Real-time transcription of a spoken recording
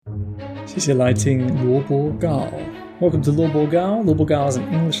谢谢来听萝卜糕. Welcome to 萝卜糕. 萝卜糕 is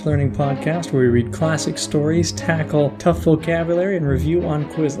an English learning podcast where we read classic stories, tackle tough vocabulary, and review on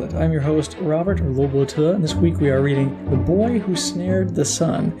Quizlet. I'm your host, Robert, or 萝卜特, and this week we are reading The Boy Who Snared the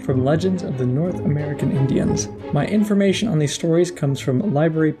Sun from Legends of the North American Indians. My information on these stories comes from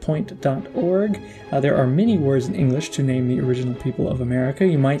librarypoint.org. There are many words in English to name the original people of America.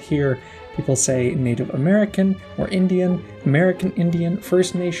 You might hear people say Native American or Indian, American Indian,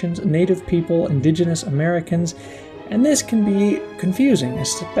 First Nations, Native people, Indigenous Americans, and this can be confusing,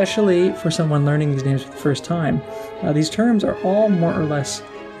 especially for someone learning these names for the first time. These terms are all more or less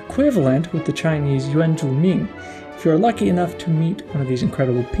equivalent with the Chinese 原住民. If you are lucky enough to meet one of these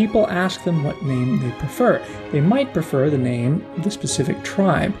incredible people, ask them what name they prefer. They might prefer the name of the specific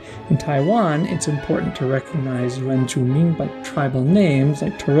tribe. In Taiwan, it's important to recognize 原住民 by tribal names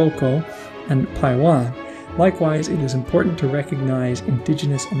like Taroko and Paiwan. Likewise, it is important to recognize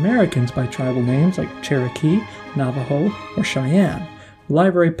Indigenous Americans by tribal names like Cherokee, Navajo, or Cheyenne. The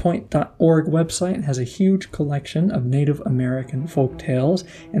librarypoint.org website has a huge collection of Native American folk tales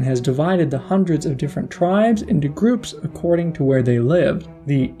and has divided the hundreds of different tribes into groups according to where they lived.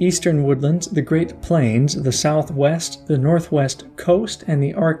 The eastern woodlands, the Great Plains, the southwest, the northwest coast, and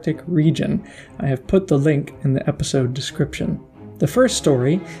the Arctic region. I have put the link in the episode description. The first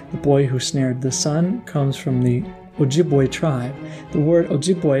story, The Boy Who Snared the Sun, comes from the Ojibwe tribe. The word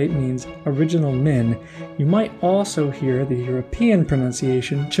Ojibwe means original men. You might also hear the European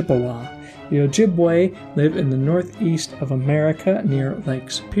pronunciation Chippewa. The Ojibwe live in the northeast of America near Lake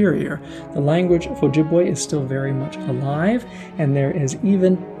Superior. The language of Ojibwe is still very much alive, and there is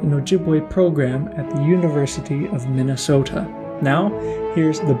even an Ojibwe program at the University of Minnesota. Now,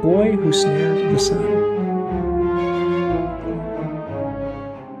 here's The Boy Who Snared the Sun.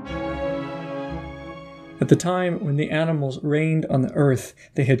 At the time when the animals reigned on the earth,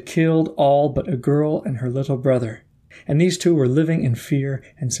 they had killed all but a girl and her little brother, and these two were living in fear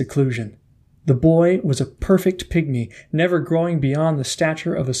and seclusion. The boy was a perfect pygmy, never growing beyond the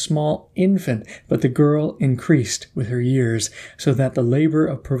stature of a small infant, but the girl increased with her years, so that the labor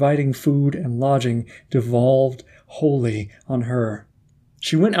of providing food and lodging devolved wholly on her.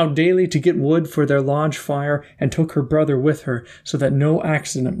 She went out daily to get wood for their lodge fire and took her brother with her, so that no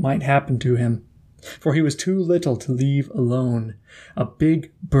accident might happen to him. For he was too little to leave alone. A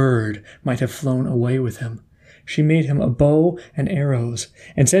big bird might have flown away with him. She made him a bow and arrows,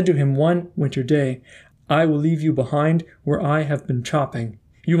 and said to him one winter day, "I will leave you behind where I have been chopping.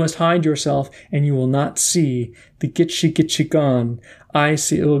 You must hide yourself, and you will not see the gitchi-gitchi-gon,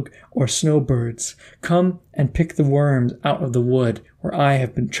 eye-seog, or snowbirds. Come and pick the worms out of the wood where I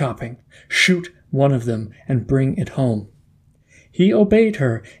have been chopping. Shoot one of them and bring it home." He obeyed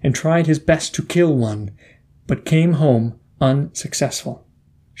her and tried his best to kill one, but came home unsuccessful.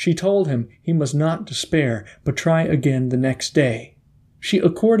 She told him he must not despair, but try again the next day. She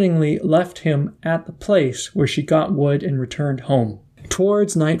accordingly left him at the place where she got wood and returned home.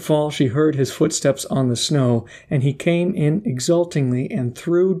 Towards nightfall she heard his footsteps on the snow, and he came in exultingly and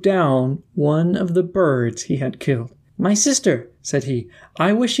threw down one of the birds he had killed. "My sister," said he,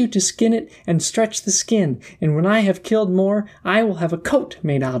 "I wish you to skin it and stretch the skin, and when I have killed more, I will have a coat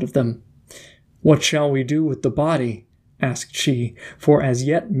made out of them." "What shall we do with the body?" asked she, for as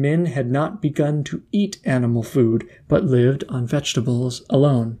yet men had not begun to eat animal food, but lived on vegetables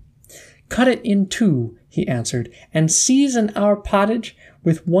alone. "Cut it in two," he answered, "and season our pottage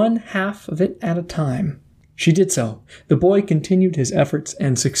with 1/2 of it at a time." She did so. The boy continued his efforts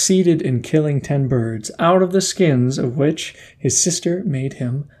and succeeded in killing 10 birds, out of the skins of which his sister made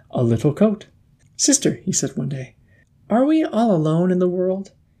him a little coat. "Sister," he said one day, "are we all alone in the world?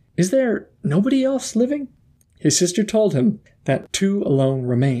 Is there nobody else living?" His sister told him that 2 alone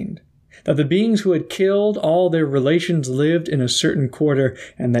remained, that the beings who had killed all their relations lived in a certain quarter,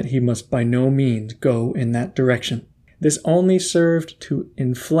 and that he must by no means go in that direction. This only served to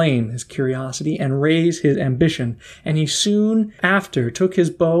inflame his curiosity and raise his ambition, and he soon after took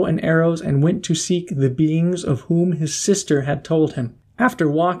his bow and arrows and went to seek the beings of whom his sister had told him. After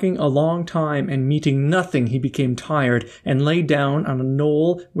walking a long time and meeting nothing, he became tired and lay down on a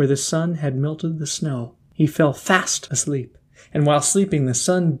knoll where the sun had melted the snow. He fell fast asleep, and while sleeping the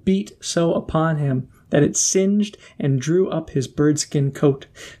sun beat so upon him that it singed and drew up his birdskin coat,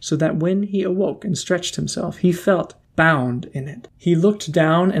 so that when he awoke and stretched himself, he felt bound in it. He looked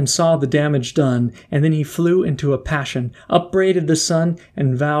down and saw the damage done, and then he flew into a passion, upbraided the sun,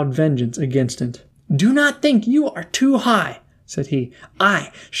 and vowed vengeance against it. "Do not think you are too high," said he.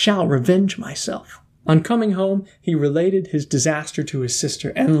 "I shall revenge myself." On coming home, he related his disaster to his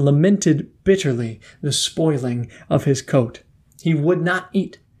sister and lamented bitterly the spoiling of his coat. He would not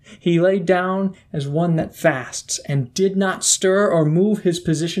eat, He lay down as one that fasts, and did not stir or move his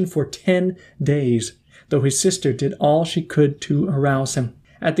position for 10 days, though his sister did all she could to arouse him.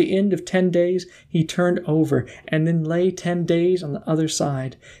 At the end of 10 days, he turned over, and then lay 10 days on the other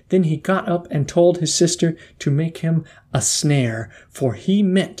side. Then he got up and told his sister to make him a snare, for he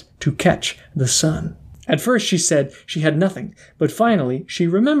meant to catch the sun. At first she said she had nothing, but finally she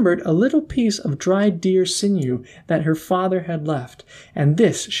remembered a little piece of dried deer sinew that her father had left, and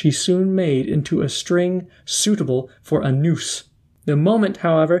this she soon made into a string suitable for a noose. The moment,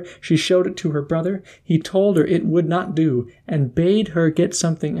 however, she showed it to her brother, he told her it would not do, and bade her get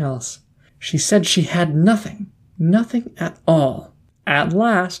something else. She said she had nothing at all. At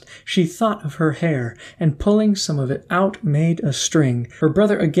last she thought of her hair, and pulling some of it out made a string. Her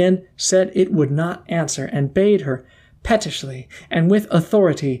brother again said it would not answer, and bade her pettishly and with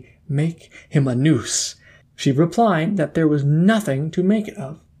authority make him a noose. She replied that there was nothing to make it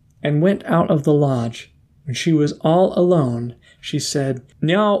of, and went out of the lodge. When she was all alone, she said,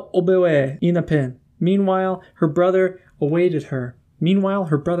 "Now obewe inapen." Meanwhile, her brother awaited her,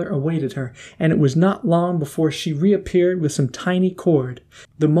 and it was not long before she reappeared with some tiny cord.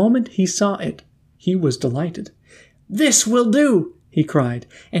 The moment he saw it, he was delighted. "This will do," he cried,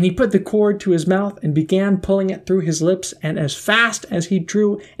 and he put the cord to his mouth and began pulling it through his lips, and as fast as he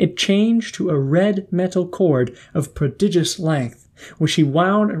drew, it changed to a red metal cord of prodigious length, which he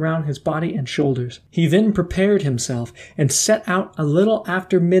wound around his body and shoulders. He then prepared himself and set out a little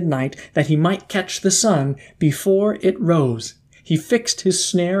after midnight that he might catch the sun before it rose. He fixed his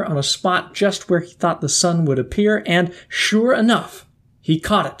snare on a spot just where he thought the sun would appear, and sure enough, he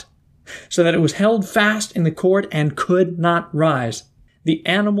caught it, so that it was held fast in the cord and could not rise. The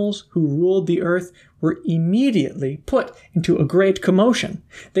animals who ruled the earth were immediately put into a great commotion.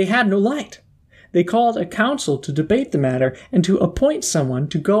 They had no light. They called a council to debate the matter and to appoint someone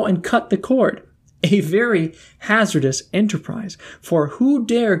to go and cut the cord. A very hazardous enterprise, for who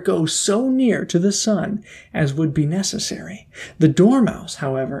dare go so near to the sun as would be necessary? The dormouse,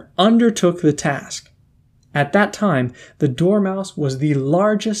 however, undertook the task. At that time, the dormouse was the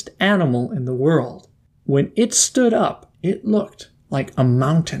largest animal in the world. When it stood up, it looked like a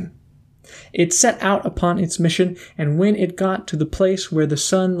mountain. It set out upon its mission, and when it got to the place where the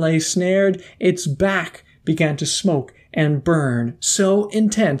sun lay snared, its back began to smoke and burn. So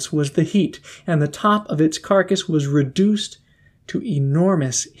intense was the heat, and the top of its carcass was reduced to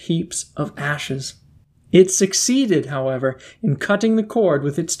enormous heaps of ashes. It succeeded, however, in cutting the cord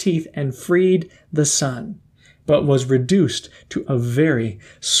with its teeth and freed the sun, but was reduced to a very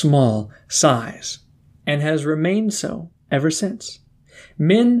small size, and has remained so ever since.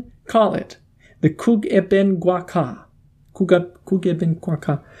 Men call it the Kug'eben-Gwaka.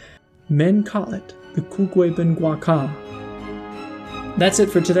 Men call it the Kug'eben-Gwaka. That's it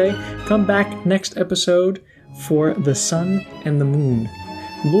for today. Come back next episode for The Sun and the Moon.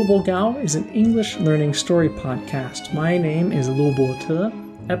 Lubo Gao is an English learning story podcast. My name is Lubo Te.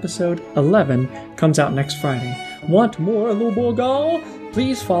 Episode 11 comes out next Friday. Want more Lubo Gao?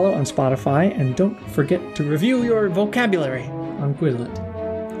 Please follow on Spotify, and don't forget to review your vocabulary on Quizlet.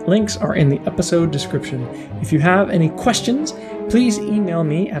 Links are in the episode description. If you have any questions, please email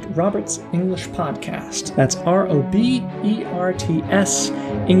me at robertsenglishpodcast. That's ROBERTS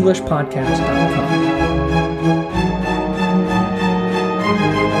Englishpodcast.com.